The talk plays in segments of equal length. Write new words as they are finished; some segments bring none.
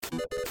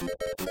Welcome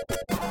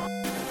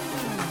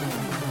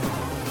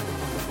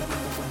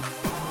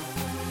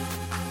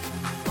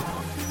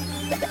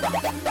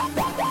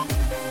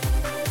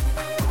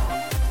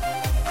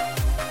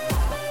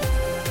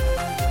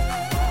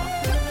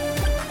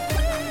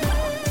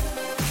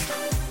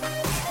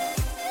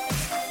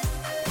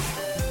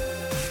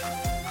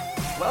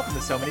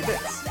to So Many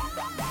Bits.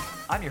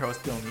 I'm your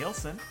host, Bill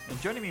Nielsen,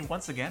 and joining me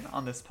once again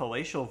on this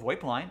palatial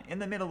VoIP line in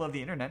the middle of the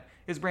internet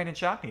is Brandon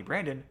Shockney.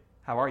 Brandon,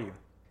 how are you?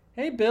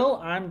 Hey, Bill,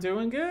 I'm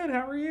doing good.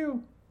 How are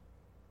you?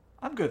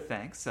 I'm good,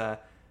 thanks.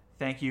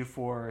 Thank you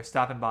for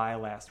stopping by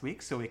last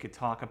week so we could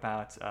talk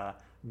about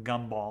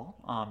Gumball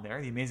on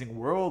there, the amazing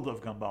world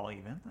of Gumball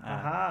even.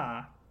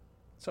 Aha.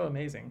 So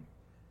amazing.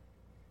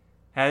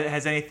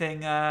 Has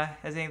anything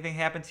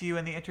happened to you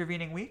in the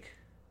intervening week?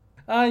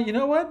 You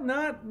know what?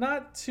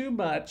 Not too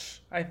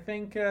much. I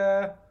think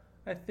I've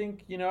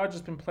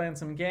just been playing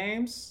some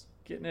games,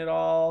 getting it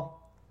all,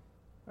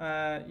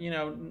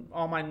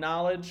 all my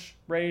knowledge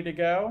ready to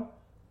go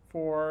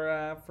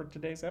for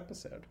today's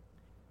episode.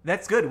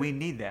 That's good. We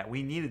need that.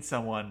 We needed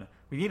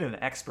an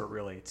expert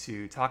really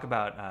to talk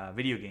about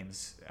video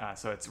games.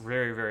 So it's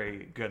very,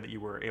 very good that you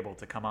were able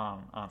to come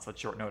on such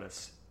short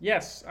notice.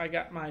 Yes, I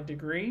got my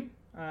degree.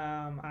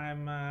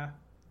 I'm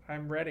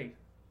ready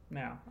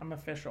now. I'm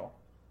official.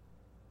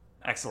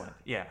 Excellent.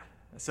 Yeah.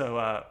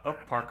 So,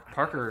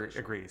 Parker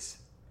agrees.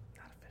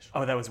 Not official.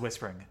 Oh, that was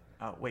whispering.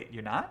 Oh, wait,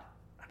 you're not?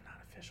 I'm not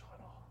official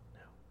at all.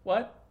 No.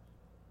 What?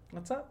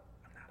 What's up?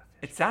 I'm not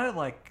official.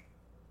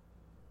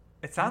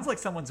 It sounds like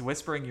someone's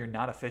whispering you're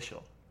not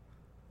official.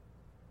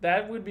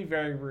 That would be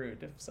very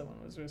rude if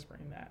someone was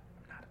whispering that.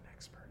 I'm not an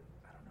expert.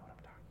 I don't know what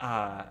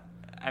I'm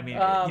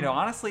talking about.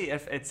 Honestly,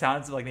 if it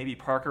sounds like maybe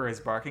Parker is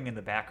barking in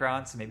the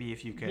background, so maybe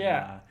if you can,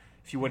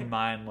 if you wouldn't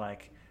mind,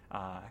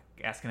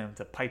 asking him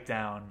to pipe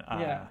down.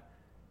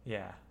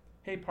 Yeah.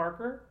 Hey,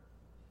 Parker,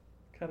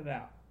 cut it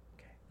out.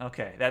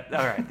 Okay.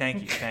 All right.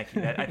 Thank you.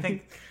 I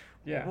think.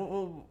 Yeah.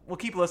 We'll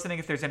keep listening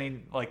if there's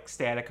any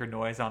static or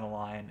noise on the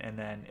line, and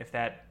then if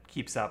that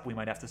keeps up, we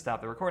might have to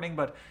stop the recording.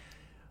 But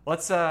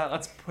let's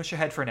push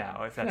ahead for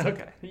now, if that's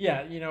okay.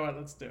 Yeah. You know what?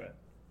 Let's do it.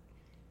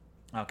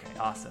 Okay.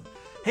 Awesome.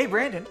 Hey,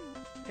 Brandon.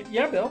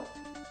 Yeah, Bill.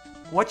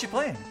 What you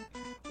playing?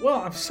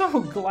 Well, I'm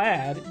so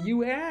glad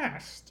you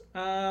asked.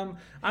 I'm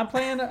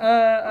playing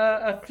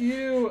a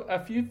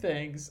few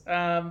things.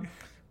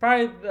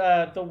 Probably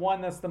the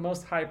one that's the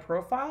most high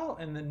profile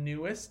and the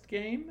newest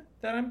game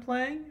that I'm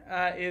playing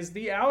is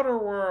The Outer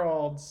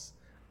Worlds.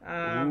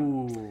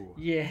 Ooh.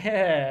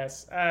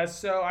 Yes.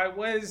 So I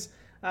was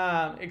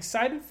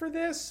excited for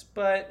this,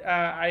 but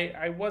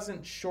I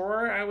wasn't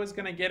sure I was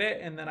going to get it.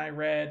 And then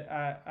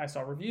I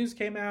saw reviews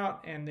came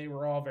out and they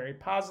were all very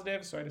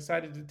positive. So I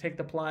decided to take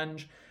the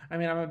plunge. I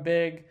mean,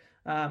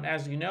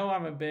 as you know,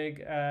 I'm a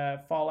big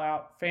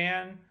Fallout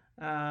fan.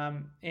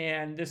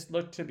 And this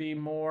looked to be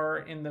more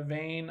in the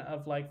vein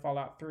of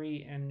Fallout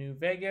 3 and New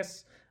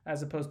Vegas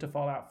as opposed to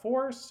Fallout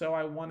 4. So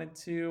I wanted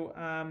to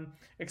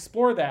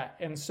explore that.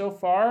 And so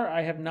far,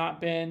 I have not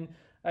been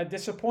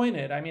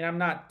disappointed. I mean, I'm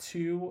not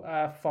too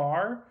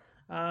far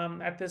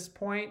at this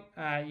point.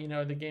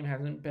 The game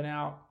hasn't been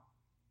out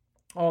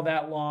all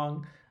that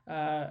long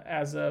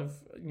as of,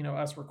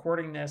 us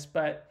recording this.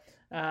 But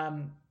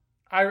I'm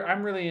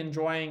really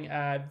enjoying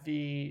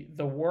the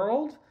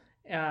world.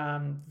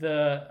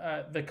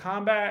 The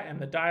combat and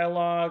the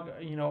dialogue,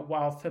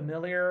 while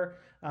familiar,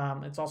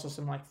 it's also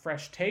some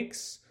fresh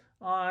takes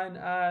on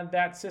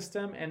that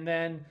system. And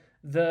then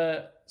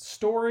the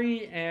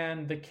story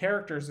and the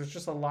characters, there's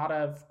just a lot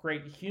of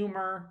great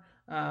humor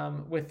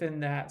within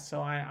that.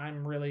 So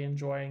I'm really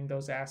enjoying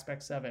those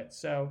aspects of it.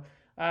 So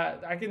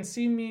I can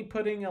see me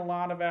putting a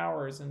lot of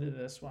hours into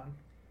this one.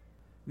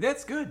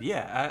 That's good.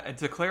 Yeah.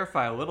 To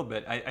clarify a little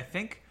bit, I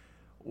think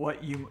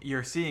what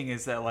you're seeing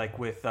is that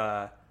with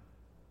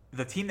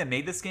the team that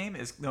made this game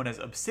is known as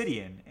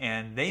Obsidian,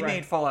 and they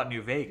made Fallout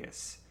New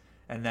Vegas.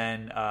 And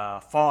then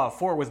Fallout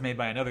 4 was made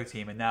by another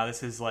team, and now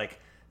this is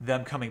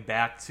them coming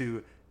back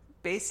to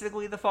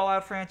basically the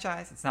Fallout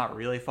franchise. It's not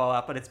really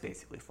Fallout, but it's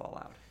basically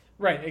Fallout.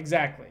 Right,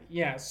 exactly.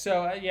 Yeah,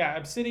 so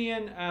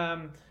Obsidian,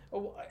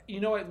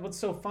 what's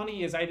so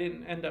funny is I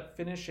didn't end up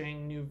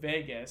finishing New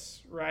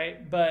Vegas,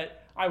 right?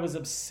 But I was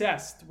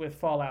obsessed with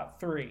Fallout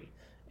 3.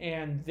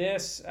 And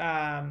this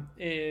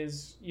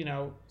is,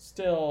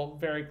 still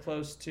very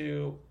close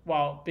to,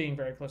 while being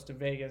very close to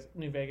Vegas,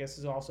 New Vegas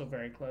is also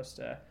very close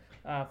to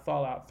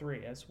Fallout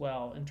 3 as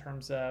well in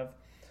terms of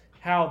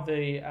how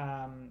the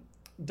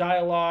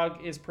dialogue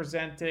is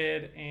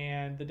presented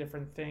and the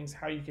different things,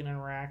 how you can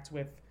interact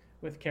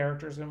with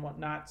characters and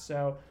whatnot.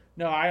 So,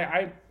 no,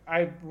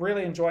 I'm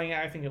really enjoying it.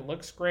 I think it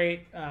looks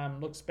great,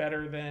 looks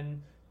better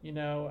than,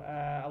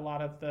 a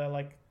lot of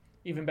the,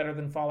 even better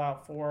than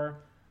Fallout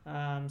 4.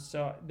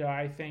 So no,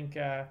 I think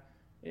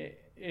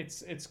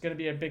it's going to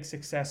be a big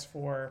success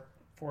for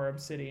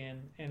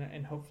Obsidian,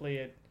 and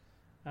hopefully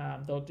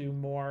they'll do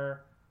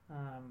more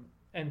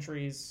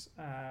entries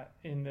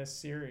in this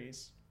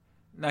series.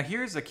 Now,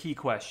 here's a key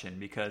question,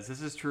 because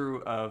this is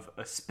true of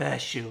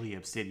especially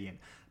Obsidian,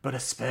 but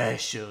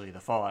especially the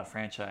Fallout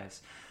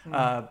franchise.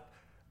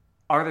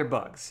 Are there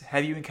bugs?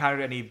 Have you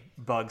encountered any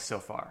bugs so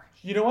far?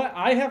 You know what?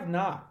 I have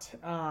not,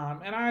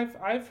 and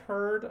I've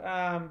heard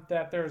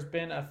that there's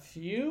been a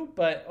few,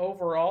 but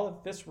overall,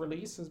 this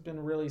release has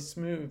been really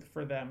smooth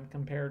for them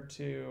compared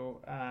to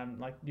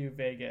like New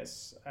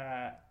Vegas.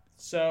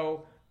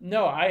 So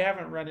no, I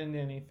haven't run into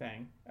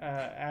anything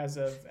as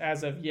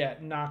of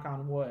yet. Knock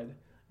on wood.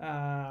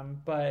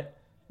 But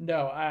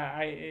no,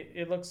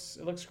 it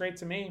looks great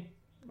to me.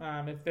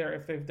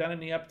 If they've done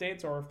any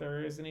updates or if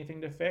there is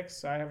anything to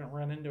fix, I haven't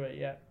run into it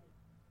yet.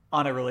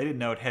 On a related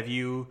note, have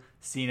you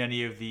seen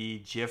any of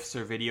the GIFs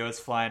or videos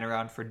flying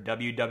around for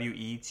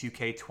WWE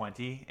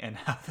 2K20 and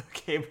how the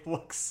game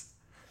looks?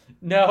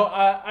 No,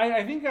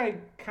 I think I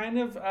kind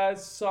of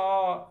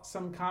saw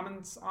some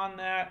comments on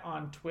that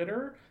on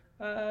Twitter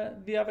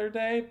the other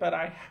day, but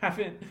I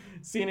haven't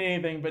seen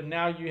anything. But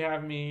now you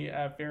have me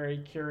very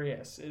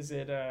curious. Is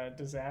it a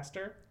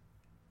disaster?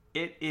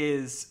 It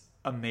is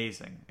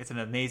amazing. It's an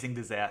amazing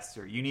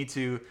disaster. You need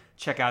to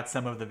check out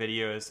some of the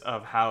videos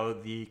of how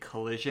the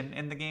collision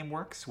in the game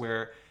works,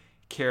 where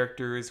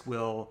characters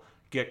will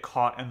get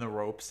caught in the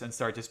ropes and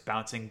start just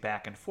bouncing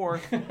back and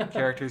forth.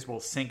 Characters will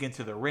sink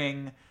into the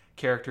ring.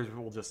 Characters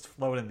will just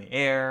float in the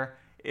air.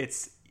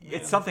 It's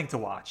something to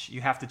watch. You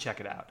have to check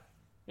it out.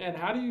 And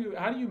how do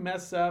you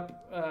mess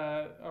up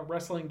a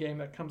wrestling game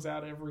that comes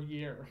out every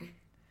year?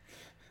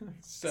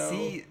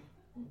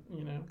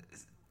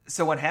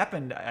 So what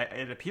happened,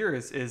 it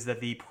appears, is that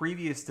the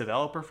previous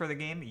developer for the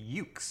game,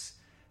 Yuke's,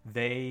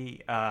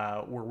 they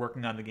were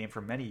working on the game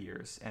for many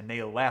years, and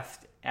they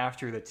left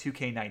after the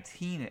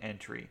 2K19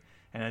 entry,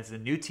 and it's a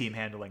new team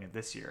handling it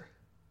this year.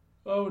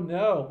 Oh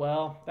no!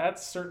 Well,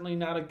 that's certainly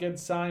not a good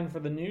sign for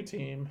the new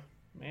team.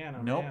 Man,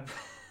 oh nope.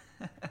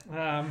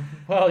 Man.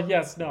 Well,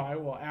 yes, no, I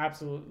will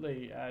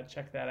absolutely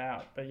check that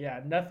out. But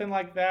yeah, nothing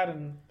like that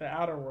in the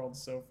Outer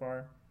Worlds so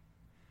far.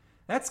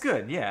 That's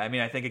good. Yeah, I mean,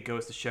 I think it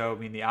goes to show. I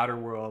mean, the Outer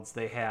Worlds,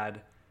 they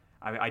had,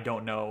 I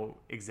don't know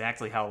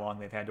exactly how long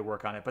they've had to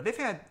work on it, but they've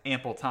had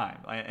ample time,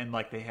 and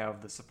like they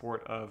have the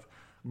support of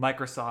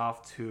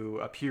Microsoft, who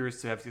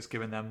appears to have just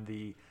given them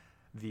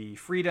the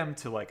freedom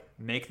to like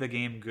make the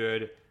game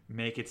good,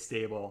 make it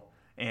stable,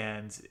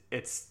 and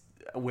it's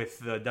with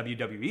the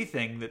WWE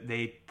thing that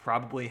they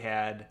probably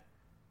had.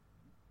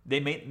 They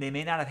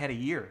may not have had a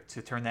year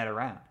to turn that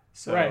around.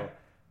 So right.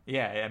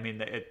 Yeah, I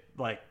mean, it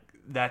like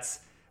that's.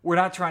 We're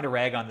not trying to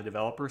rag on the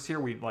developers here.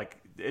 We like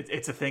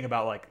it's a thing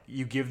about like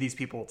you give these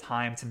people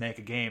time to make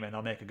a game and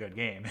they'll make a good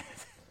game.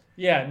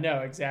 Yeah, no,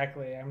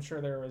 exactly. I'm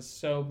sure there was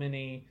so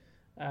many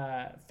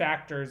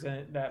factors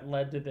that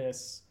led to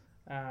this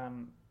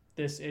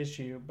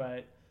issue,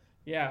 but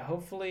yeah,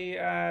 hopefully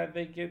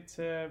they get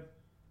to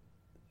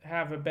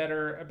have a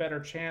better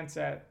chance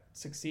at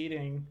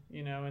succeeding,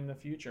 in the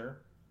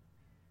future.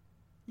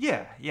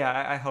 Yeah,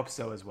 I hope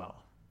so as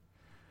well.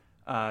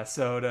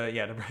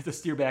 To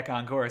steer back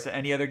on course,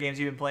 any other games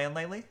you've been playing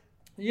lately?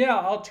 Yeah,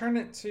 I'll turn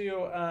it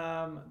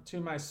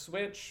to my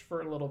Switch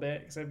for a little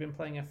bit because I've been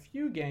playing a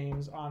few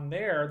games on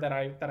there that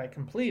I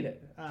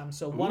completed.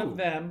 So one of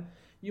them,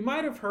 you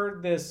might have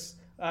heard this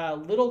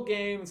little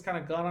game that's kind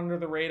of gone under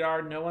the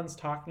radar. No one's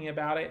talking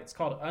about it. It's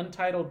called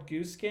Untitled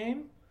Goose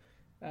Game.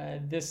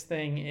 This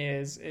thing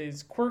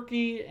is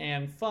quirky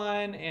and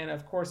fun, and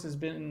of course has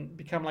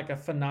become like a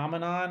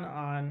phenomenon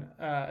on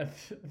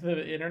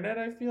the internet.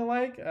 I feel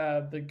like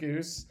the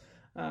goose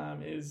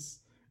is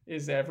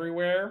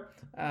everywhere,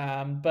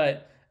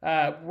 but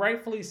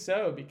rightfully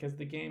so, because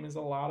the game is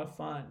a lot of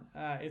fun.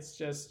 It's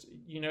just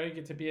you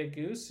get to be a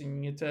goose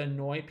and you get to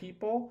annoy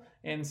people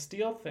and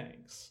steal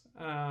things.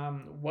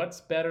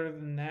 What's better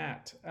than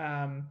that?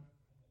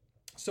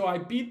 So I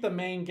beat the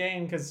main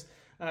game because.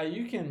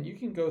 You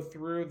can go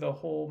through the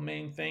whole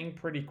main thing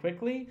pretty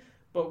quickly,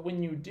 but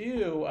when you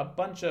do, a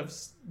bunch of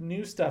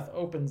new stuff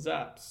opens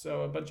up.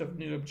 So a bunch of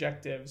new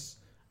objectives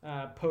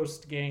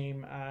post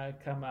game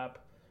come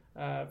up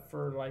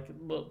for like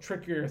little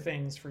trickier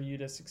things for you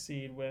to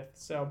succeed with.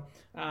 So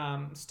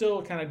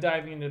still kind of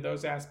diving into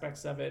those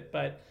aspects of it,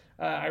 but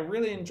I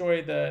really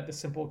enjoy the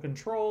simple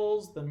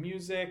controls, the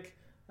music,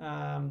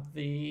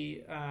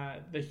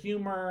 the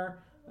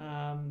humor.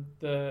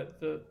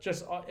 The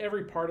just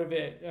every part of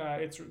it,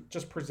 it's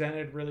just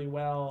presented really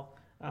well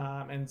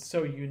and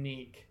so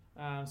unique.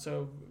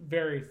 So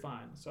very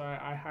fun. So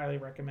I highly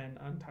recommend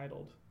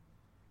Untitled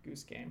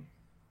Goose Game.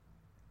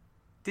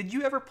 Did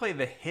you ever play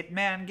the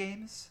Hitman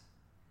games?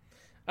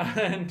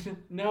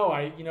 No,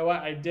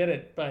 I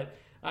didn't. But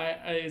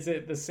is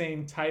it the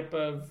same type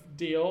of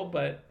deal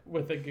but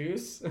with a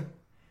goose?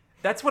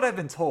 That's what I've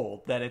been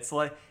told. That it's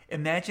like,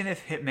 imagine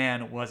if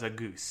Hitman was a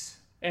goose.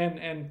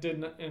 And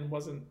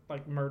wasn't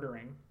like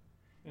murdering.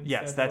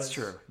 Yes, that's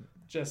true.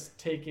 Just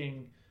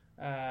taking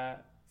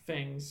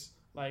things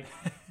like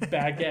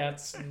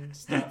baguettes and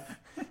stuff.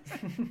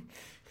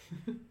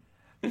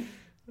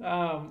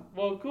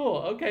 Well, cool.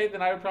 Okay,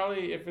 then I would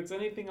probably, if it's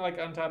anything like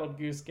Untitled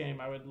Goose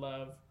Game, I would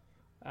love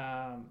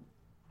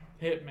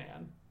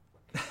Hitman.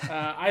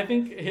 I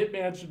think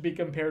Hitman should be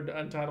compared to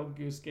Untitled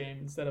Goose Game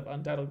instead of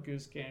Untitled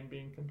Goose Game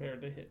being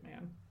compared to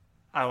Hitman.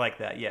 I like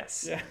that.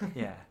 Yes. Yeah.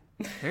 Yeah.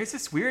 There's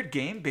this weird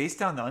game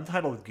based on the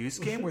Untitled Goose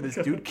Game where this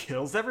dude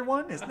kills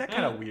everyone. Isn't that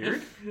kind of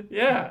weird?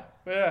 Yeah,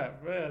 man,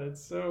 it's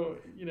so,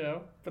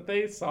 but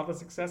they saw the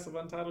success of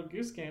Untitled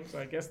Goose Game, so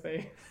I guess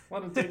they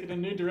want to take it in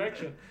a new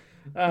direction.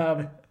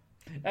 And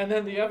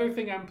then the other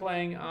thing I'm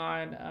playing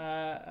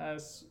on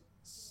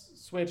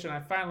Switch, and I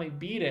finally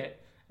beat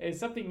it, is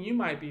something you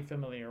might be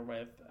familiar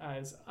with,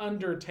 is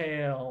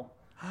Undertale.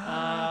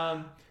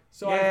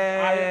 So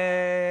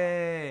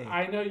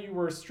I know you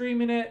were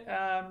streaming it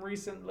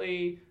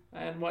recently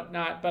and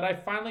whatnot, but I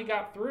finally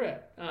got through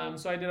it.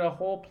 So I did a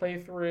whole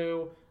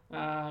playthrough,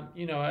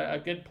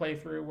 a good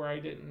playthrough where I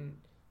didn't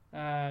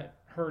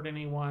hurt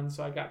anyone.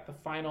 So I got the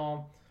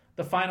final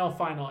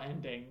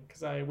ending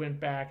because I went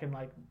back and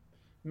like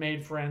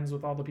made friends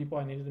with all the people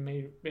I needed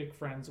to make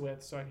friends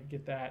with, so I could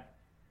get that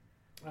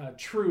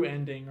true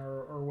ending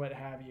or what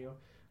have you.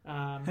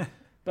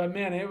 But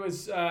man, it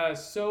was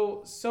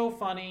so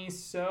funny,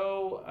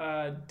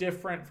 so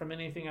different from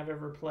anything I've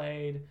ever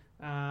played,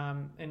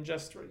 and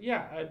just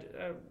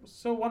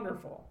so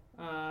wonderful.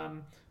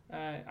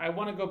 I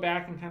want to go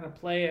back and kind of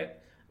play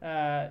it,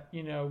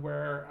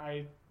 where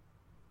I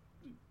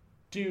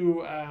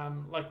do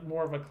like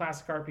more of a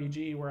classic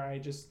RPG where I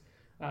just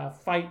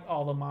fight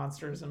all the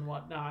monsters and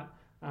whatnot.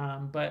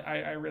 But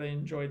I really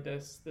enjoyed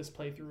this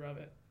playthrough of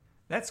it.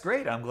 That's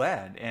great. I'm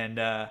glad.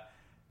 And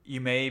you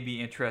may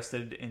be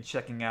interested in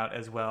checking out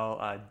as well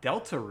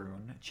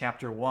Deltarune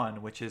Chapter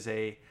 1, which is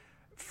a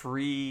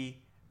free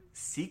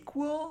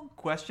sequel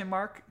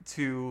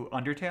to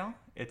Undertale.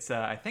 It's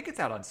I think it's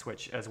out on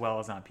Switch as well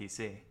as on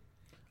PC.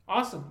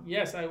 Awesome.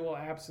 Yes, I will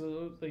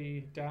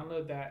absolutely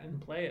download that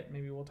and play it.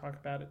 Maybe we'll talk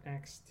about it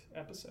next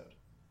episode.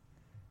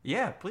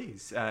 Yeah,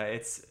 please.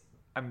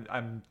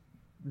 I'm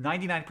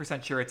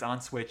 99% sure it's on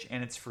Switch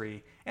and it's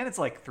free and it's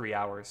like 3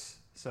 hours.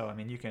 So I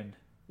mean, you can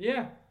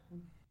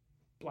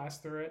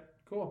blast through it.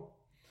 Cool.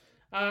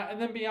 And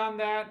then beyond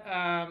that,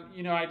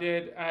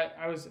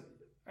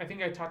 I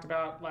think I talked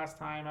about last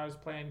time I was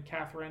playing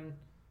Catherine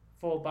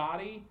Full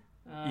Body.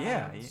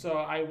 So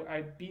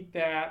I beat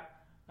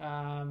that.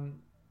 And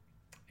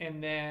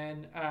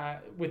then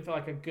with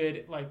like a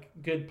good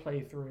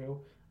playthrough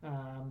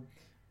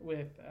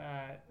with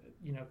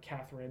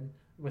Catherine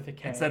with a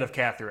K instead of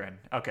Catherine.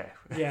 Okay.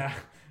 Yeah,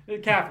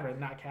 Catherine,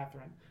 not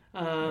Catherine.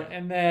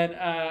 And then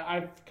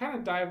I've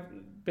kind of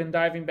been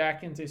diving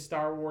back into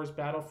Star Wars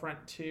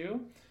Battlefront 2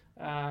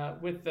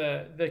 with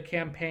the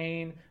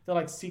campaign, the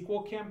like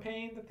sequel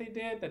campaign that they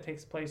did that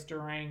takes place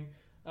during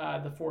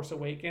The Force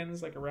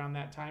Awakens, like around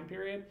that time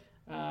period.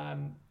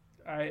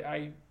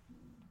 I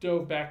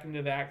dove back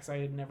into that because I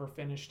had never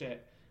finished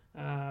it.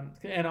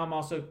 And I'm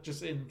also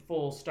just in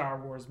full Star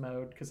Wars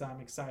mode because I'm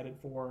excited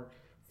for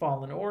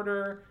Fallen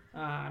Order.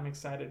 I'm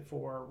excited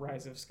for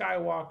Rise of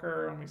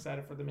Skywalker. I'm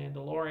excited for The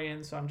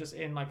Mandalorian. So I'm just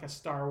in like a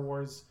Star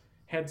Wars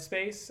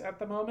headspace at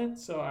the moment.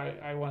 So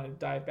I want to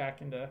dive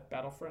back into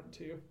Battlefront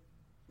 2.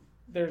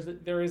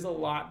 There is a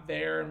lot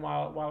there, and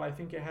while I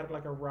think it had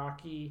like a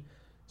rocky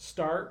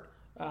start,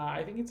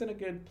 I think it's in a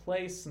good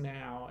place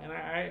now, and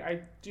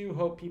I do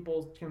hope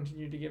people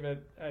continue to give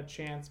it a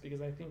chance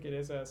because I think it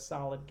is a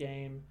solid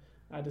game,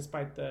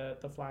 despite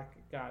the flack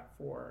it got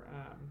for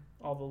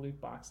all the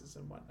loot boxes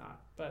and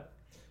whatnot. But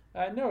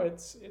no,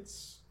 it's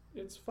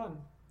fun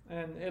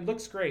and it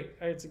looks great.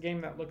 It's a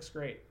game that looks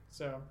great.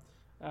 So,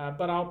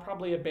 but I'll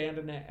probably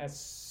abandon it as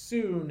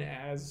soon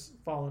as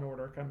Fallen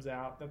Order comes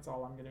out. That's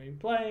all I'm going to be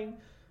playing.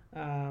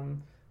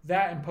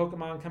 That and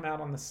Pokemon come out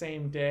on the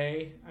same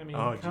day. I mean,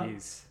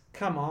 jeez.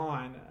 Come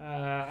on.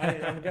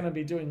 I'm going to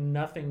be doing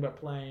nothing but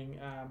playing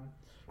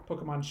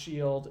Pokemon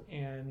Shield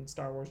and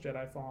Star Wars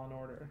Jedi Fallen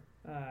Order.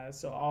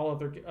 So all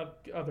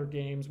other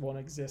games won't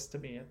exist to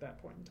me at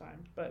that point in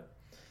time. But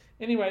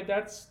anyway,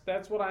 that's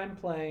what I'm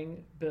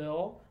playing.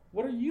 Bill,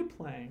 what are you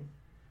playing?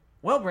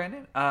 Well,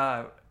 Brandon,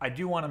 I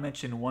do want to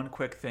mention one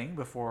quick thing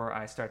before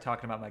I start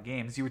talking about my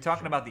games. You were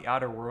talking about the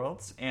Outer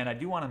Worlds, and I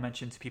do want to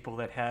mention to people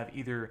that have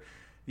either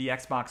the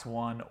Xbox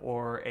One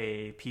or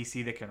a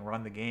PC that can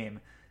run the game,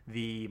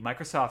 the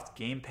Microsoft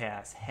Game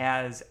Pass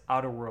has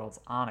Outer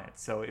Worlds on it.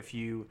 So if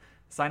you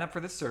sign up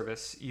for this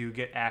service, you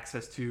get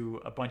access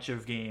to a bunch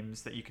of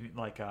games that you can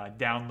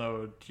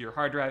download to your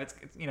hard drive.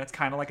 It's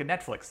kind of like a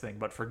Netflix thing,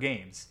 but for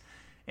games.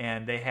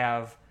 And they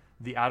have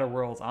the Outer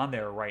Worlds on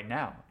there right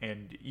now,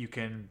 and you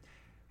can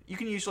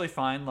usually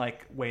find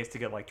like ways to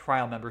get like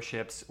trial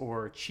memberships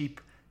or cheap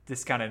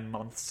discounted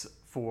months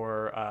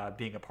for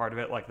being a part of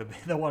it. Like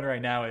the one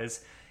right now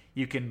is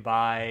you can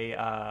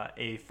buy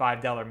a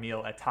 $5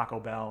 meal at Taco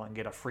Bell and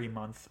get a free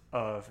month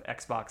of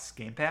Xbox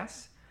Game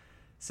Pass.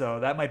 So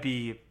that might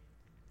be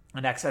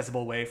an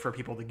accessible way for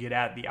people to get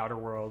at the Outer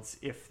Worlds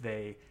if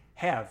they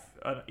have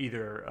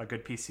either a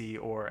good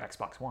PC or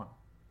Xbox One.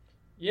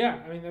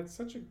 Yeah, I mean, that's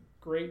such a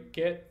great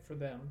get for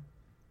them.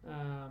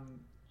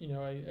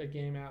 A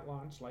game at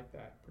launch like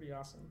that. Pretty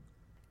awesome.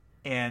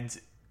 And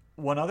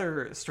one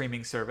other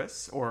streaming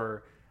service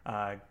or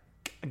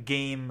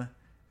game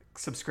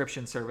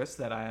subscription service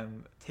that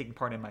I'm taking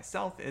part in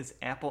myself is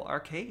Apple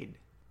Arcade.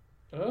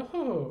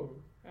 Oh,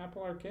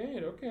 Apple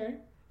Arcade. Okay.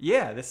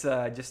 Yeah, this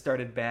just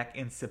started back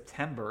in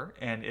September,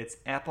 and it's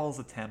Apple's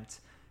attempt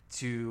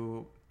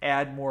to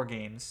add more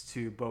games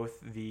to both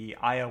the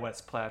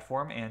iOS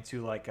platform and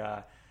to like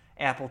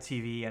Apple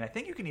TV, and I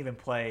think you can even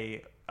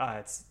play.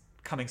 It's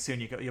coming soon.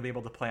 You'll be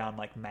able to play on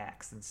like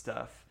Macs and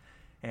stuff,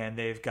 and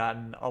they've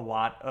gotten a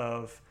lot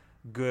of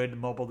good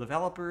mobile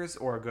developers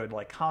or good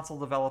like console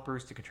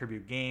developers to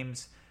contribute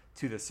games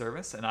to the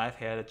service, and I've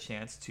had a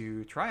chance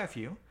to try a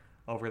few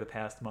over the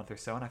past month or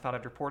so, and I thought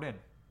I'd report in.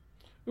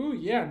 Ooh,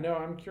 yeah. No,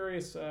 I'm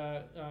curious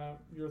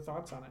your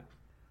thoughts on it.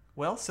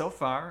 Well, so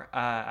far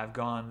I've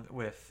gone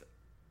with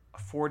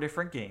 4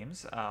 different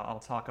games. I'll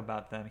talk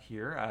about them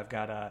here. I've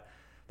got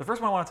the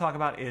first one I want to talk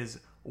about is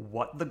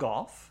What the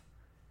Golf.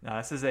 Now,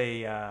 this is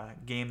a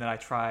game that I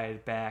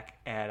tried back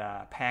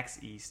at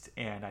PAX East,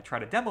 and I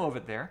tried a demo of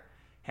it there.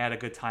 Had a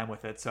good time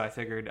with it, so I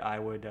figured I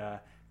would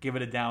give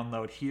it a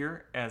download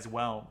here as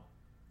well.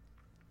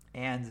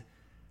 And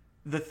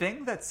the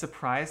thing that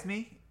surprised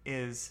me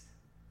is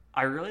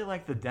I really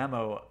liked the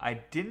demo. I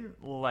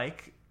didn't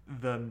like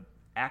the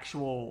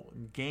actual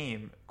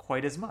game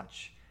quite as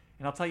much.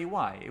 And I'll tell you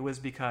why. It was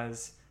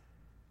because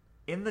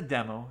in the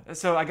demo,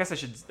 so I guess I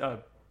should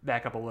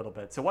back up a little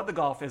bit. So What the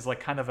Golf is like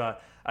kind of a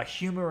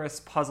humorous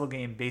puzzle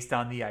game based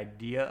on the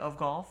idea of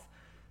golf.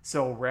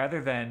 So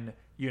rather than,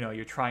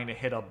 you're trying to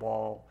hit a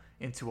ball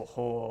into a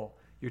hole,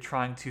 you're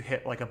trying to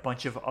hit like a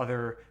bunch of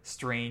other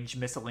strange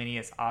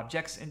miscellaneous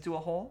objects into a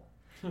hole.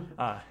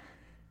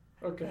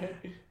 Okay.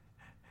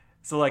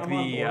 So like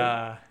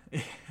the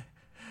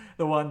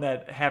one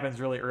that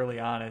happens really early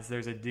on is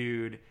there's a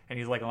dude and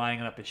he's like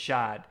lining up his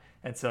shot,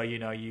 and so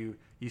you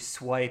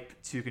swipe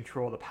to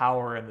control the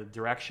power and the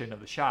direction of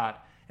the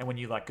shot, and when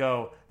you let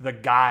go, the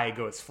guy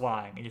goes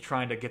flying, and you're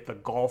trying to get the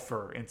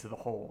golfer into the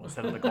hole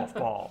instead of the golf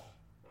ball.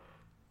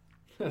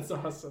 That's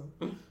awesome.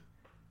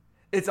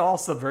 It's all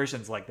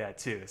subversions like that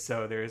too.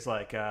 So there's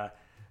like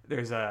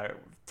there's a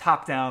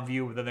top-down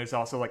view, but then there's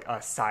also like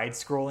a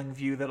side-scrolling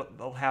view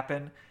that'll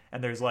happen.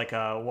 And there's like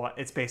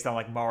it's based on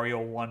like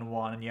Mario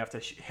 1-1, and you have to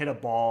hit a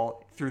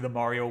ball through the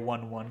Mario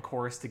 1-1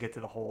 course to get to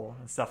the hole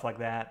and stuff like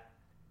that.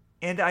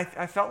 And I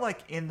felt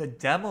like in the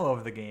demo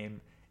of the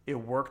game, it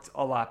worked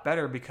a lot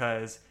better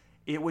because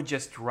it would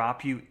just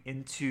drop you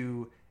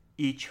into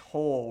each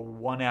hole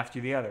one after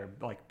the other,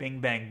 like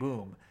bing, bang,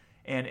 boom.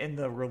 And in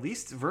the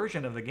released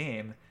version of the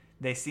game,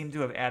 they seem to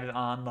have added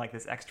on like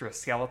this extra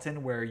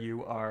skeleton where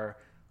you are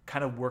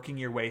kind of working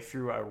your way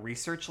through a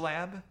research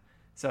lab.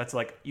 So it's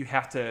like you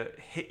have to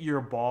hit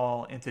your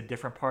ball into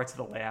different parts of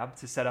the lab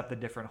to set up the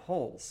different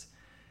holes.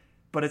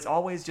 But it's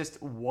always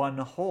just one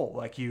hole.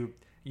 Like you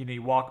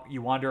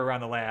wander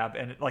around the lab,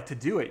 and like to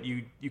do it,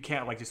 you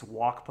can't like just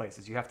walk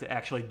places. You have to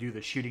actually do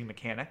the shooting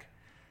mechanic.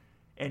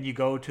 And you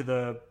go to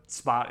the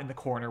spot in the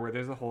corner where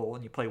there's a hole,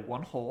 and you play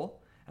one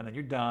hole, and then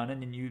you're done,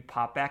 and then you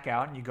pop back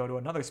out and you go to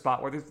another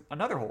spot where there's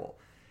another hole.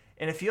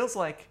 And it feels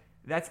like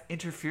that's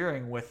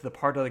interfering with the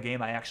part of the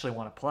game I actually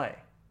want to play.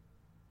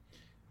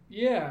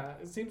 Yeah,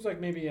 it seems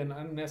like maybe an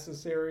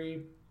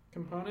unnecessary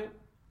component.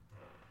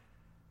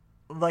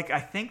 Like, I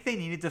think they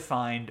needed to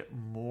find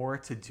more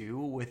to do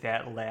with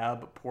that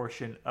lab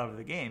portion of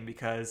the game,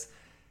 because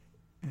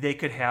they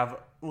could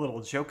have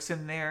little jokes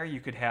in there. You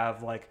could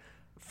have like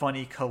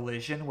funny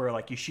collision where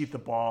like you shoot the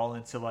ball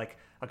into like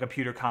a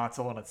computer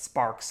console and it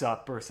sparks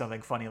up or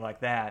something funny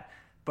like that.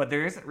 But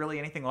there isn't really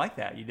anything like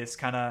that. You just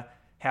kind of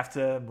have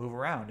to move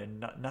around,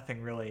 and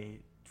nothing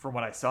really, from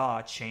what I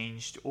saw,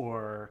 changed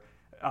or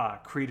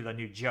created a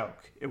new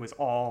joke. It was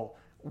all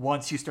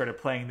once you started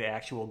playing the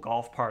actual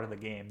golf part of the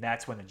game,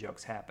 that's when the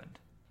jokes happened.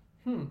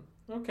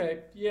 Okay.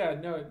 Yeah,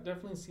 no, it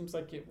definitely seems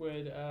like it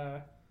would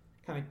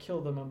kind of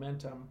kill the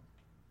momentum.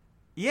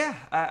 Yeah,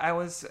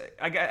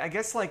 I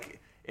guess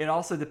like it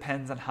also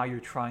depends on how you're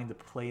trying to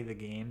play the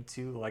game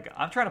too. Like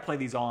I'm trying to play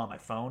these all on my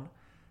phone,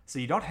 so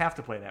you don't have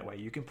to play that way.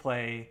 You can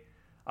play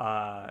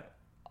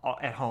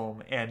at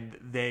home, and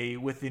they,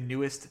 with the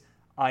newest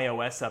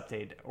iOS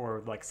update,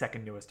 or like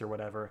second newest or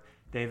whatever,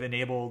 they've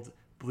enabled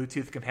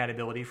Bluetooth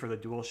compatibility for the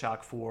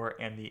DualShock 4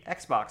 and the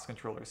Xbox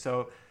controller.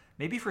 So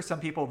maybe for some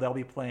people they'll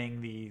be playing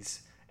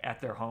these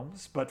at their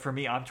homes, but for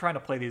me, I'm trying to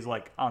play these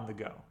like on the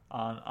go,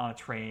 on a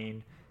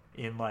train,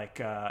 in like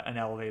an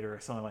elevator or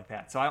something like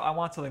that. So I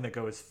want something that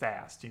goes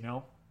fast,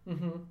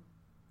 Mm-hmm.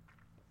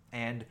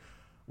 And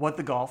What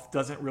the Golf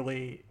doesn't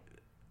really,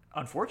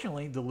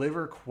 unfortunately,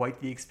 deliver quite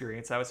the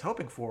experience I was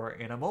hoping for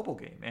in a mobile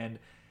game. And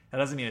that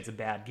doesn't mean it's a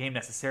bad game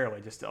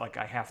necessarily, just like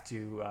I have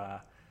to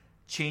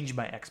change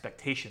my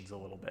expectations a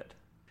little bit.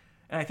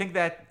 And I think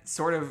that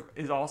sort of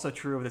is also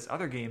true of this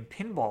other game,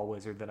 Pinball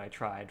Wizard, that I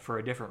tried for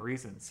a different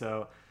reason.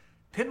 So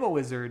Pinball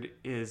Wizard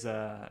is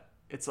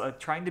it's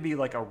trying to be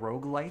like a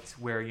roguelite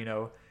where,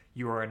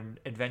 you are an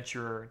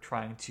adventurer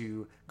trying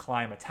to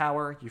climb a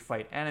tower, you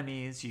fight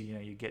enemies,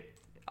 you get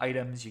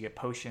items, you get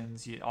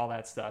potions, all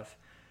that stuff.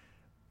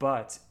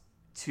 But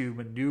to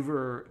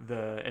maneuver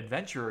the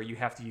adventurer, you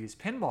have to use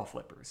pinball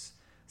flippers.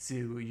 So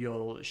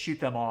you'll shoot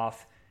them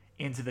off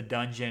into the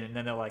dungeon, and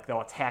then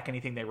they'll attack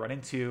anything they run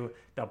into.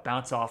 They'll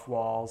bounce off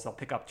walls. They'll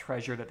pick up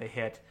treasure that they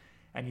hit,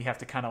 and you have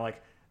to kind of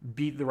like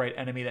beat the right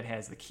enemy that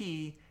has the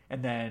key,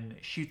 and then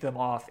shoot them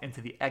off into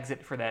the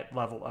exit for that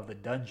level of the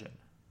dungeon.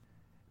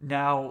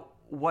 Now,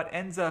 what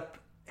ends up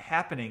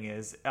happening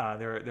is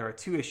there are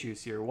two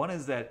issues here. One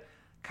is that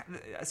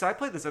so I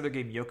played this other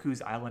game,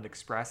 Yoku's Island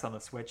Express, on the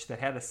Switch that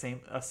had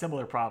a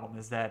similar problem.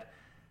 Is that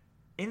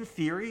in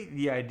theory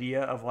the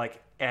idea of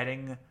like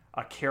adding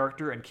a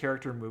character and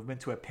character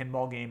movement to a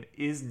pinball game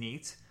is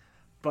neat,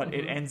 but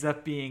it ends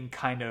up being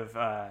kind of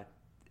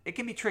it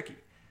can be tricky.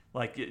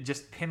 Like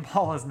just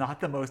pinball is not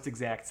the most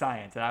exact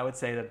science, and I would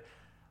say that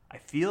I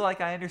feel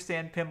like I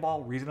understand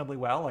pinball reasonably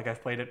well. Like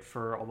I've played it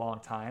for a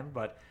long time,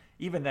 but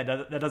even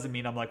that doesn't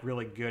mean I'm like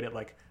really good at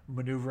like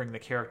maneuvering the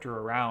character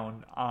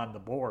around on the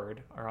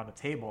board or on the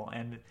table.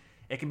 And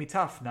it can be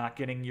tough not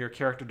getting your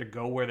character to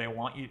go where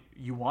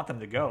you want them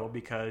to go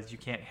because you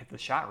can't hit the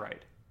shot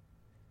right.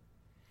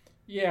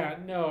 Yeah,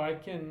 no, I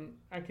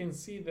can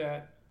see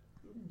that.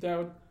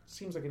 That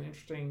seems like an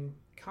interesting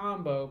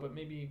combo, but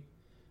maybe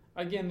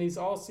again, these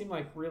all seem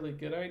like really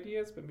good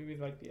ideas, but maybe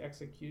like the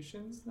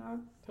execution's not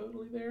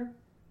totally there.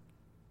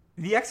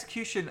 The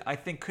execution, I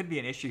think, could be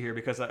an issue here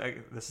because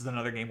this is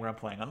another game where I'm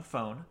playing on the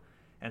phone.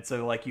 And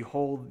so, like, you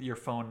hold your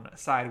phone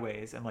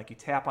sideways and, like, you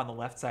tap on the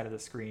left side of the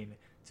screen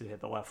to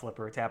hit the left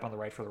flipper, tap on the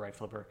right for the right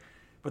flipper.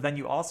 But then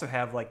you also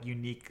have, like,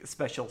 unique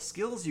special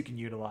skills you can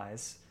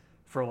utilize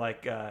for,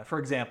 like, for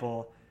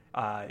example,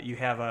 you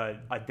have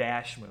a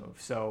dash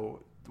move.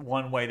 So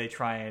one way they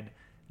try and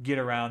get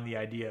around the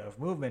idea of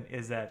movement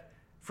is that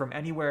from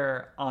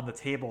anywhere on the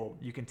table,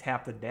 you can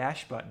tap the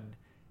dash button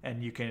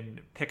and you can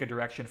pick a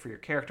direction for your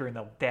character and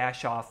they'll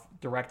dash off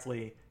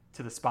directly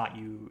to the spot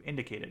you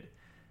indicated.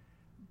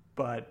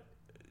 But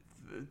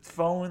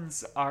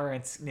phones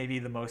aren't maybe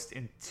the most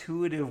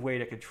intuitive way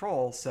to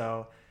control,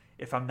 so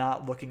if I'm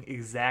not looking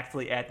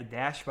exactly at the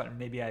dash button,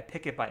 maybe I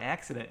pick it by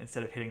accident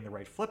instead of hitting the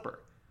right flipper,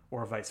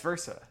 or vice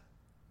versa.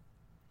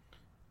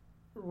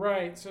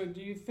 Right, so do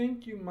you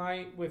think you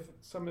might, with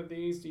some of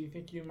these, do you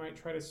think you might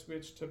try to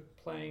switch to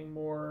playing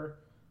more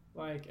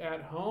like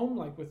at home,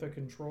 like with a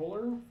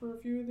controller for a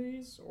few of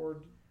these,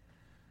 or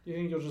do you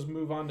think you'll just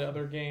move on to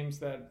other games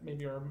that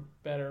maybe are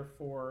better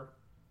for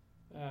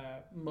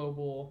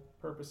mobile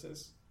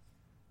purposes?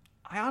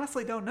 I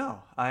honestly don't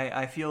know.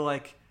 I feel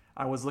like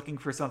I was looking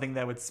for something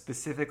that would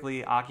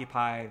specifically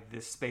occupy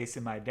this space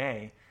in my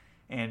day,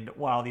 and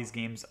while these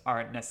games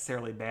aren't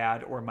necessarily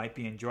bad or might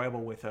be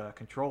enjoyable with a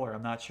controller,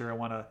 I'm not sure I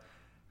want to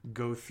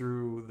go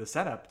through the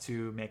setup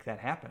to make that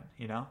happen,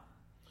 you know?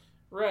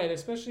 Right,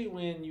 especially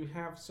when you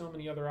have so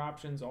many other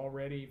options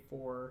already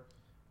for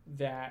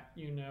that,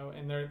 you know,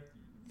 and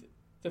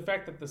the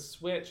fact that the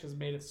Switch has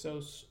made it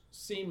so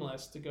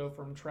seamless to go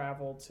from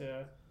travel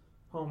to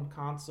home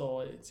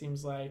console, it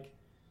seems like,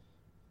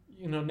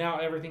 you know, now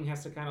everything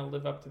has to kind of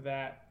live up to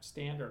that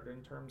standard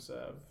in terms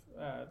of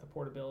the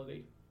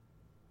portability.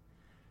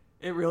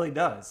 It really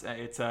does.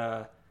 It's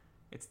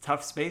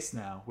tough space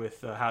now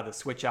with how the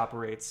Switch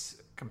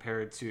operates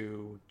compared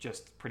to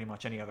just pretty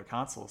much any other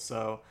console.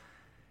 So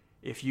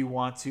if you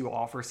want to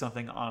offer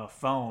something on a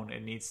phone,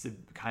 it needs to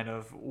kind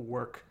of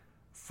work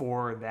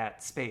for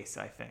that space,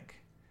 I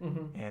think.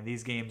 Mm-hmm. And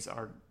these games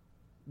are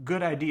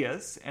good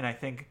ideas, and I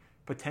think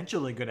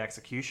potentially good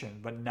execution,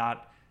 but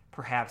not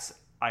perhaps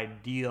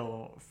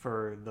ideal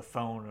for the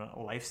phone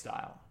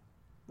lifestyle.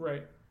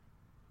 Right.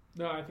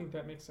 No, I think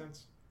that makes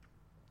sense.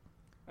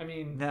 I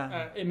mean,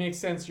 it makes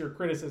sense, your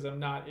criticism,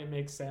 not it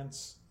makes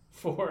sense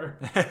for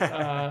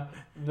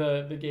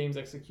the game's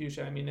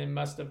execution. I mean, they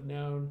must have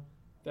known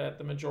that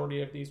the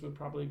majority of these would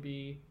probably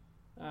be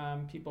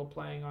people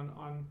playing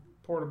on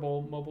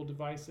portable mobile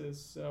devices.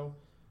 So,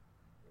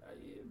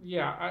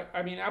 yeah,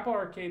 I mean, Apple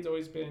Arcade's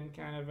always been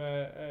kind of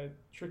a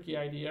tricky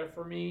idea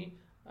for me.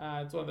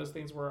 It's one of those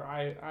things where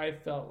I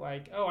felt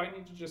like, I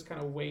need to just kind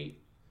of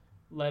wait,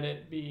 let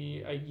it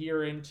be a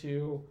year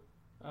into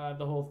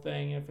the whole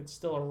thing. If it's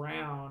still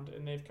around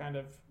and they've kind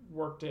of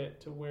worked it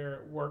to where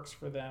it works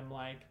for them,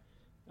 like,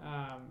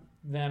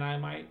 then I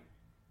might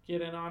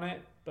get in on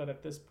it. But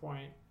at this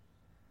point,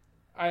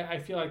 I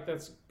feel like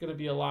that's going to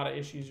be a lot of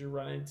issues you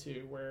run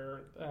into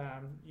where,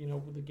 you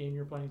know, the game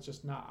you're playing is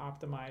just not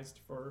optimized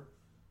for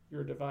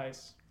your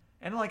device.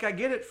 And, like, I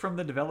get it from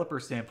the developer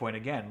standpoint.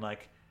 Again,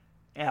 like,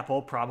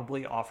 Apple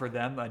probably offered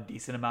them a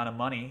decent amount of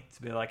money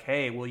to be like,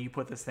 hey, will you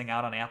put this thing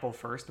out on Apple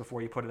first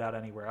before you put it out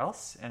anywhere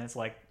else? And it's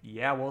like,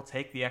 yeah, we'll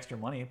take the extra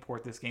money,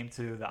 port this game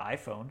to the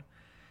iPhone.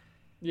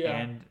 Yeah.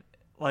 And,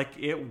 like,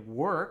 it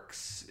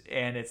works,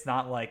 and it's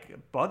not,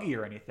 like, buggy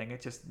or anything.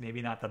 It's just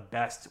maybe not the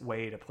best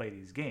way to play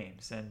these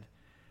games. And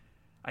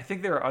I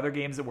think there are other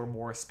games that were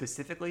more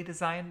specifically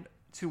designed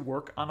to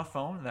work on a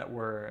phone that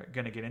we're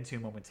going to get into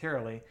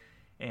momentarily.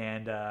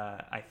 And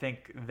I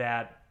think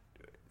that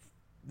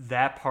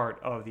part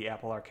of the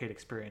Apple Arcade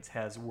experience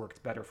has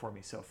worked better for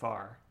me so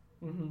far.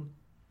 Mm-hmm.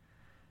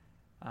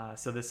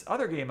 So this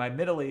other game,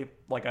 admittedly,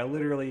 like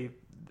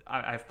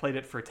I've played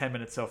it for 10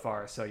 minutes so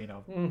far, so, you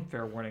know,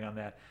 fair warning on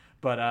that.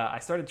 But I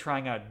started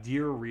trying out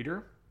Dear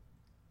Reader,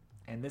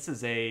 And this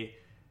is a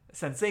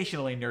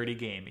sensationally nerdy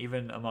game,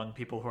 even among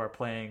people who are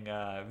playing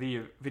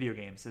video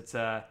games. It's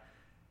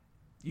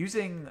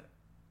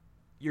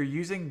you're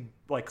using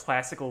like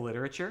classical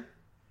literature,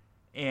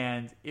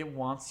 and it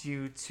wants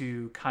you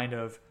to kind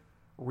of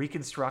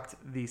reconstruct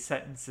the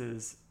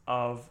sentences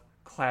of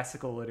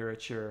classical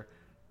literature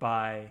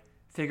by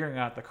figuring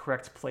out the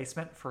correct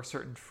placement for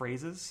certain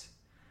phrases.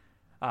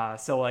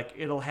 So like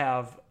it'll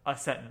have a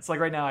sentence. Like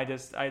right now,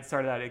 I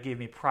started out. It gave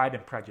me Pride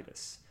and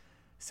Prejudice,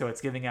 so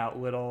it's giving out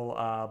little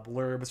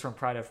blurbs from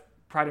Pride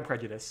and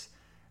Prejudice,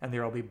 and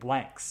there will be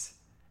blanks.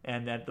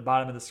 And at the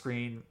bottom of the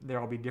screen, there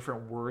will be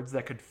different words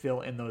that could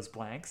fill in those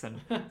blanks. And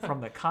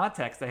from the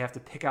context, I have to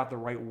pick out the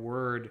right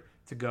word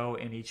to go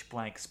in each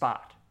blank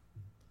spot.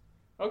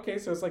 Okay,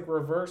 so it's like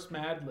reverse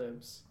Mad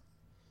Libs.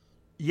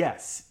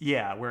 Yes,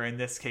 yeah, where in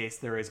this case,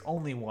 there is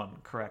only one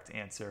correct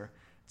answer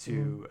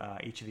to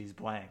each of these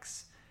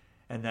blanks.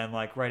 And then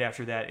like right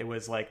after that, it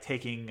was like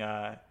taking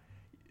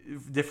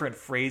different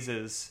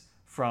phrases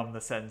from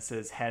the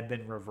sentences had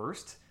been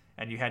reversed,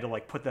 and you had to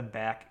like put them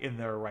back in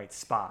their right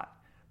spot.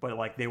 But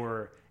like they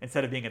were,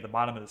 instead of being at the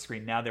bottom of the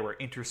screen, now they were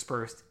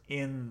interspersed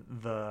in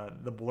the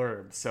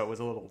blurb. So it was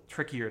a little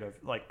trickier to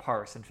like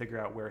parse and figure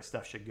out where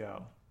stuff should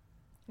go.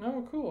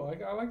 Oh, cool.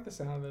 I like the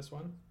sound of this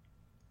one.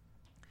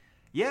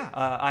 Yeah,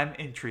 I'm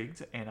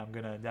intrigued, and I'm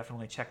going to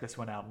definitely check this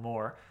one out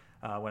more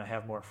when I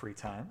have more free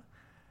time.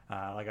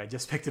 Like I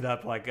just picked it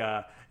up like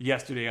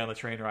yesterday on the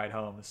train ride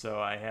home, so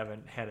I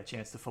haven't had a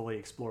chance to fully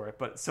explore it.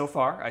 But so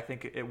far, I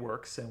think it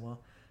works, and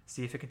we'll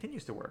see if it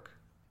continues to work.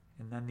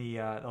 And then the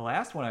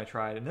last one I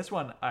tried, and this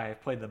one I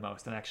played the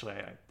most, and actually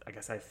I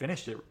guess I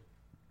finished it,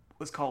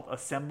 was called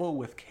Assemble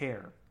with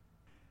Care.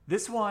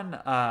 This one,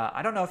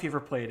 I don't know if you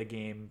ever played a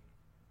game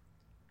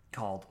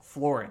called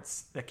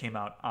Florence that came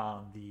out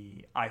on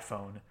the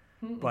iPhone,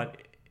 but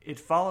it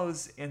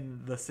follows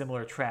in the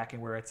similar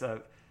tracking where it's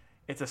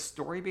a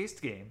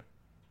story-based game,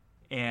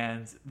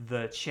 and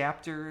the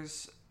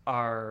chapters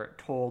are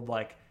told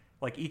like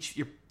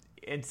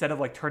instead of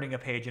like turning a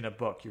page in a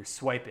book, you're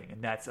swiping,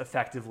 and that's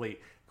effectively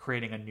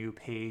creating a new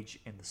page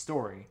in the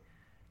story.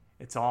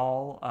 It's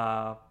all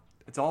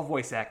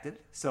voice acted,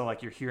 so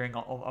like you're hearing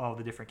all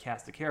the different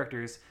cast of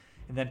characters,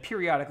 and then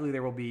periodically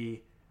there will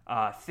be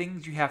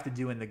things you have to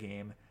do in the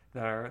game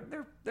that are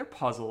they're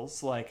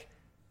puzzles. Like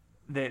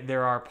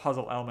there are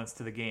puzzle elements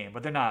to the game,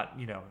 but they're not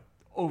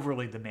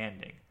overly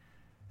demanding.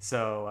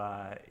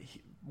 So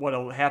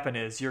what'll happen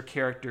is your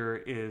character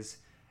is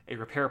a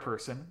repair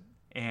person,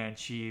 and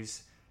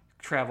she's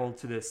traveled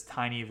to this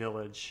tiny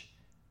village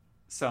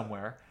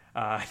somewhere.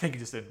 I think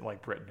just in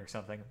like Britain or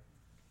something.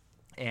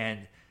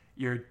 And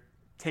you're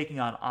taking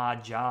on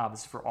odd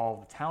jobs for all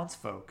the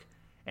townsfolk.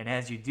 And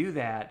as you do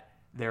that,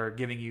 they're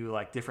giving you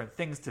like different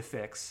things to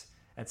fix.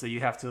 And so you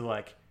have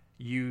to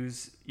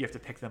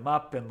pick them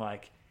up and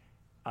like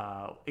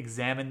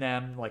examine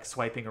them, like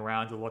swiping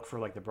around to look for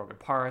like the broken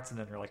parts, and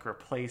then they're like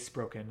replace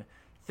broken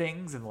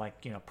things and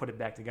like, put it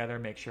back together,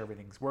 make sure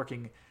everything's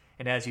working.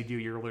 And as you do,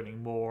 you're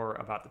learning more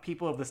about the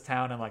people of this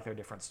town and like their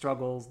different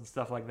struggles and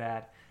stuff like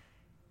that.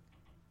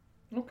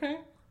 Okay.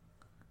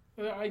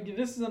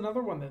 This is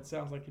another one that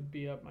sounds like it'd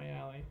be up my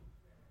alley.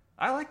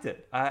 I liked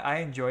it. I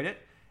enjoyed it.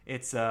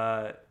 It's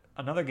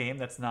another game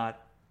that's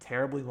not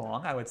terribly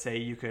long. I would say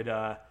you could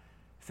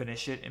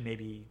finish it in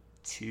maybe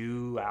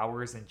 2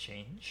 hours and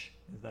change.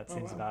 That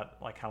seems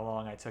about like how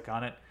long I took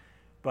on it.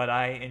 But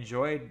I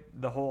enjoyed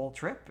the whole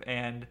trip,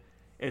 and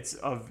it's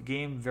a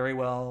game very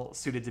well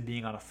suited to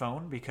being on a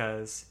phone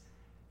because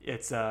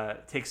it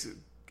takes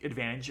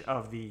advantage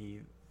of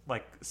the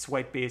like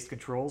swipe-based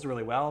controls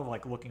really well,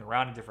 like looking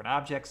around at different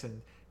objects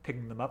and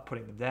picking them up,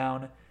 putting them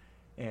down.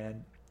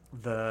 And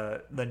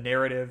the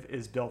narrative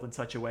is built in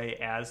such a way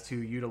as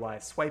to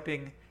utilize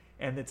swiping,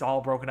 and it's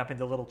all broken up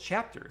into little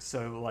chapters.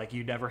 So like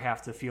you never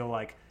have to feel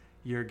like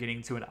you're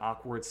getting to an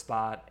awkward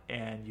spot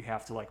and you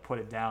have to like put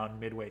it down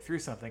midway through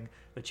something.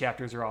 The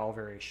chapters are all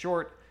very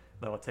short.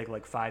 They'll take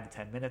like 5 to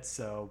 10 minutes.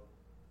 So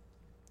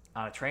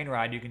on a train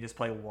ride, you can just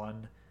play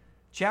one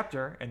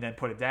chapter and then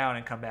put it down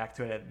and come back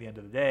to it at the end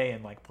of the day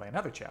and like play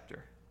another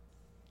chapter.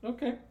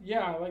 Okay.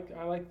 Yeah,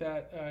 I like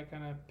that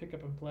kind of pick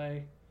up and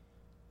play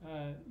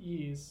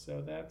ease.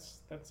 So that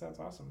sounds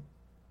awesome.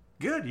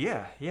 Good,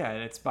 yeah.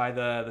 And it's by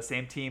the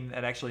same team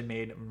that actually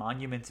made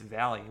Monument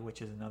Valley,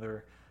 which is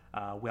another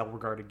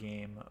well-regarded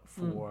game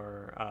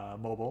for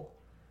mobile.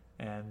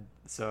 And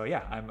so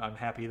yeah, I'm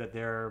happy that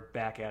they're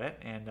back at it,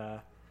 and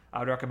I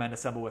would recommend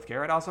Assemble with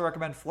Care. I'd also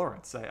recommend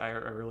Florence. I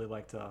really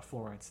liked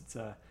Florence. It's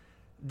a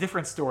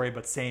different story,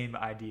 but same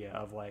idea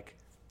of like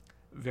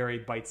very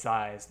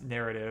bite-sized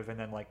narrative, and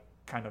then like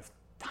kind of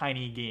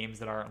tiny games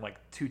that aren't like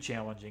too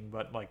challenging,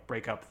 but like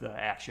break up the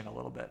action a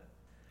little bit.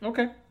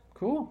 Okay,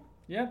 cool.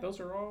 Yeah, that's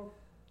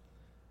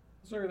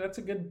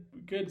a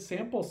good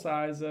sample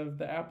size of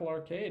the Apple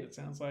Arcade, it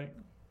sounds like.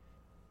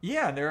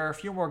 Yeah, there are a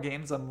few more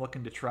games I'm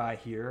looking to try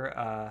here.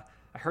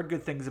 I heard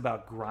good things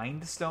about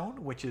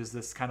Grindstone, which is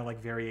this kind of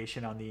like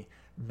variation on the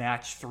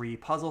Match 3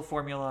 puzzle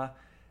formula.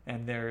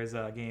 And there's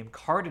a game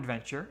Card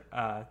Adventure.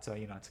 So,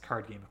 it's a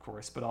card game, of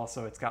course, but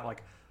also it's got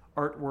like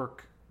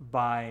artwork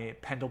by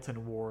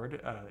Pendleton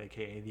Ward,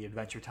 aka the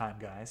Adventure Time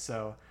guy.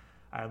 So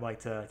I'd like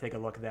to take a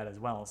look at that as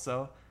well.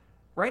 So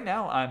right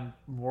now, I'm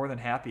more than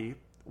happy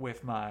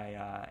with my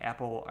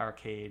Apple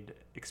Arcade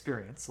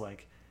experience.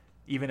 Like,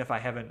 even if I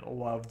haven't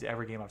loved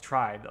every game I've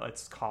tried,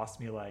 it's cost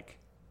me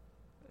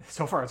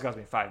so far it's cost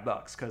me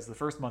 $5 because the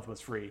first month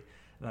was free,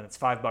 and then it's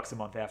 $5 a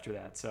month after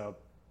that. So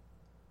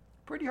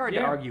pretty hard to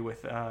argue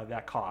with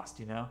that cost,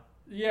 you know?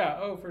 Yeah,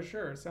 oh, for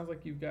sure. It sounds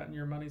like you've gotten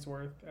your money's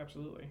worth.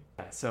 Absolutely.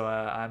 So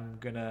I'm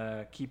going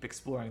to keep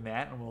exploring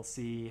that, and we'll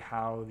see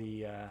how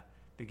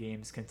the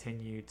games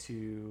continue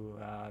to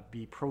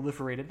be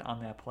proliferated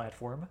on that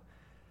platform.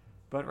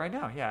 But right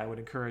now, I would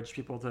encourage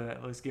people to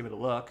at least give it a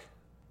look.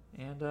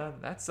 And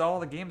that's all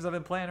the games I've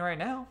been playing right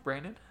now,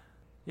 Brandon.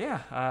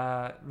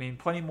 I mean,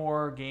 plenty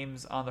more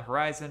games on the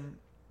horizon.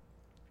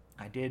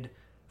 I did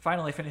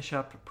finally finish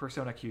up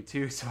Persona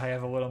Q2, so I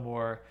have a little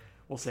more,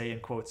 we'll say in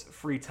quotes,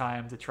 free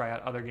time to try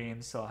out other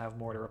games, so I'll have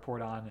more to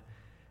report on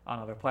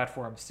other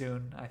platforms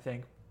soon, I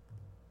think.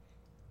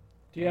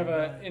 Do you have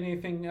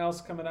anything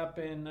else coming up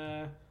in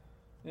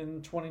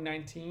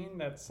 2019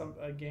 that's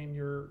a game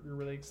you're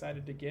really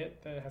excited to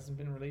get that hasn't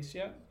been released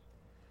yet?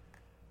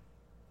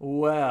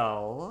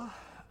 Well,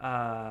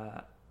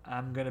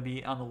 I'm going to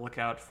be on the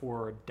lookout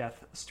for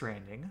Death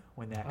Stranding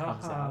when that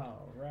comes out.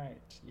 Oh, right.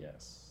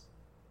 Yes.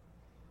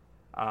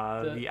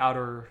 The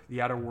Outer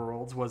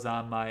Worlds was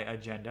on my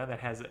agenda.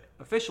 That has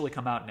officially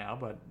come out now,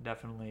 but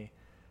definitely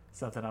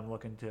something I'm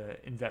looking to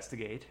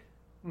investigate.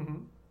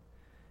 Mm-hmm.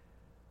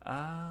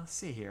 Let's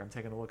see here. I'm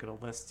taking a look at a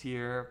list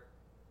here.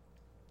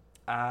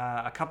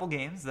 A couple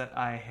games that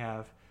I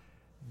have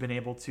been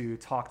able to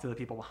talk to the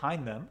people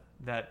behind them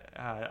that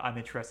I'm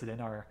interested in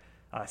are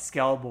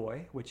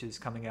Skellboy, which is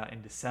coming out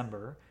in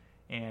December,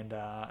 and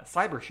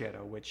Cyber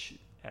Shadow, which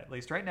at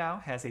least right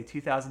now has a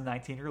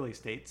 2019 release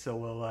date. So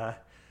we'll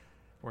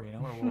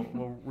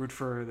root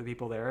for the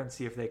people there and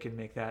see if they can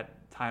make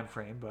that time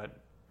frame. But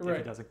if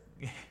it doesn't,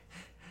 if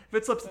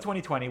it slips to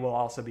 2020, we'll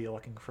also be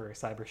looking for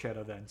Cyber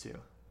Shadow then too.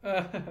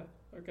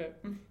 Okay,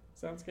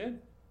 sounds good.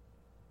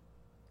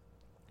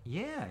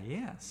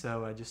 Yeah.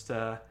 So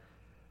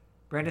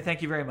Brandon,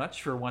 thank you very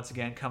much for once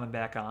again coming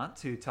back on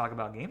to talk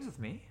about games with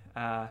me.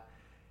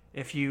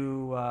 If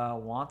you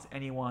want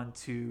anyone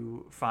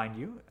to find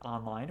you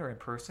online or in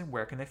person,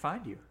 where can they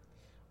find you?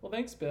 Well,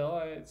 thanks, Bill.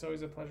 It's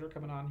always a pleasure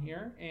coming on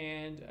here.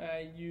 And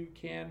you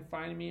can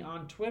find me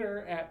on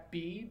Twitter at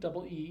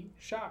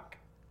BEEShock.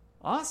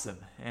 Awesome.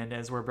 And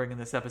as we're bringing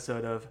this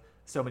episode of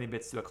So Many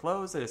Bits to a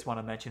close, I just want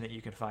to mention that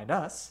you can find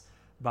us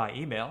by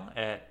email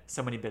at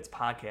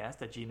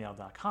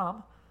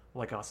SoManyBitsPodcast@gmail.com.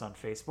 Like us on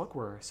Facebook,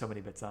 we're So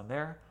Many Bits on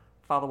there.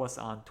 Follow us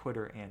on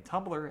Twitter and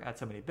Tumblr at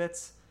So Many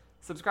Bits.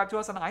 Subscribe to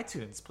us on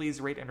iTunes.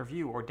 Please rate and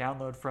review or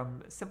download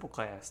from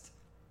Simplecast,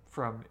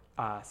 from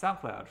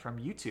SoundCloud, from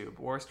YouTube,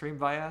 or stream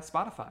via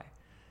Spotify.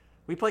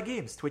 We play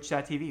games,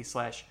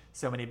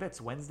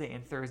 twitch.tv/SoManyBits, Wednesday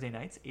and Thursday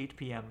nights, 8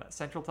 p.m.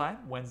 Central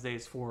Time.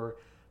 Wednesdays for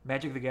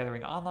Magic the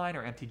Gathering Online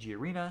or MTG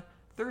Arena.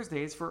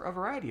 Thursdays for a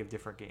variety of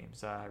different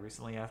games.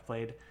 Recently I've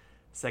played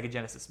Sega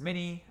Genesis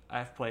Mini,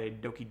 I've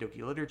played Doki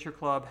Doki Literature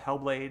Club,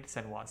 Hellblade,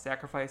 Senwa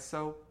Sacrifice,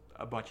 so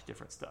a bunch of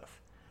different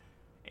stuff.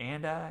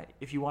 And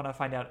if you want to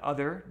find out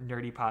other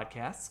nerdy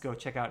podcasts, go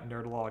check out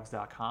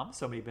nerdlogs.com.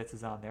 So Many Bits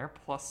is on there,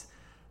 plus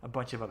a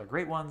bunch of other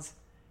great ones.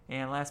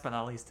 And last but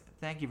not least,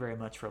 thank you very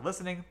much for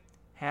listening.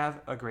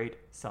 Have a great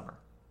summer.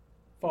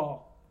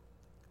 Fall.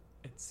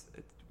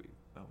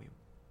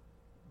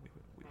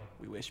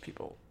 We wish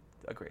people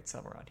a great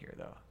summer on here,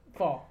 though.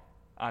 Fall.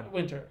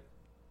 Winter.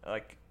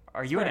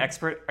 Are you an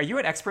expert? Are you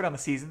an expert on the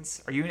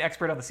seasons? Are you an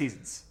expert on the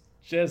seasons?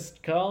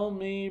 Just call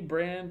me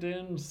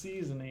Brandon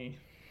Seasony.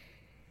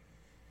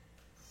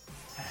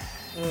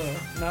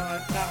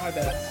 Not my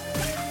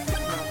best.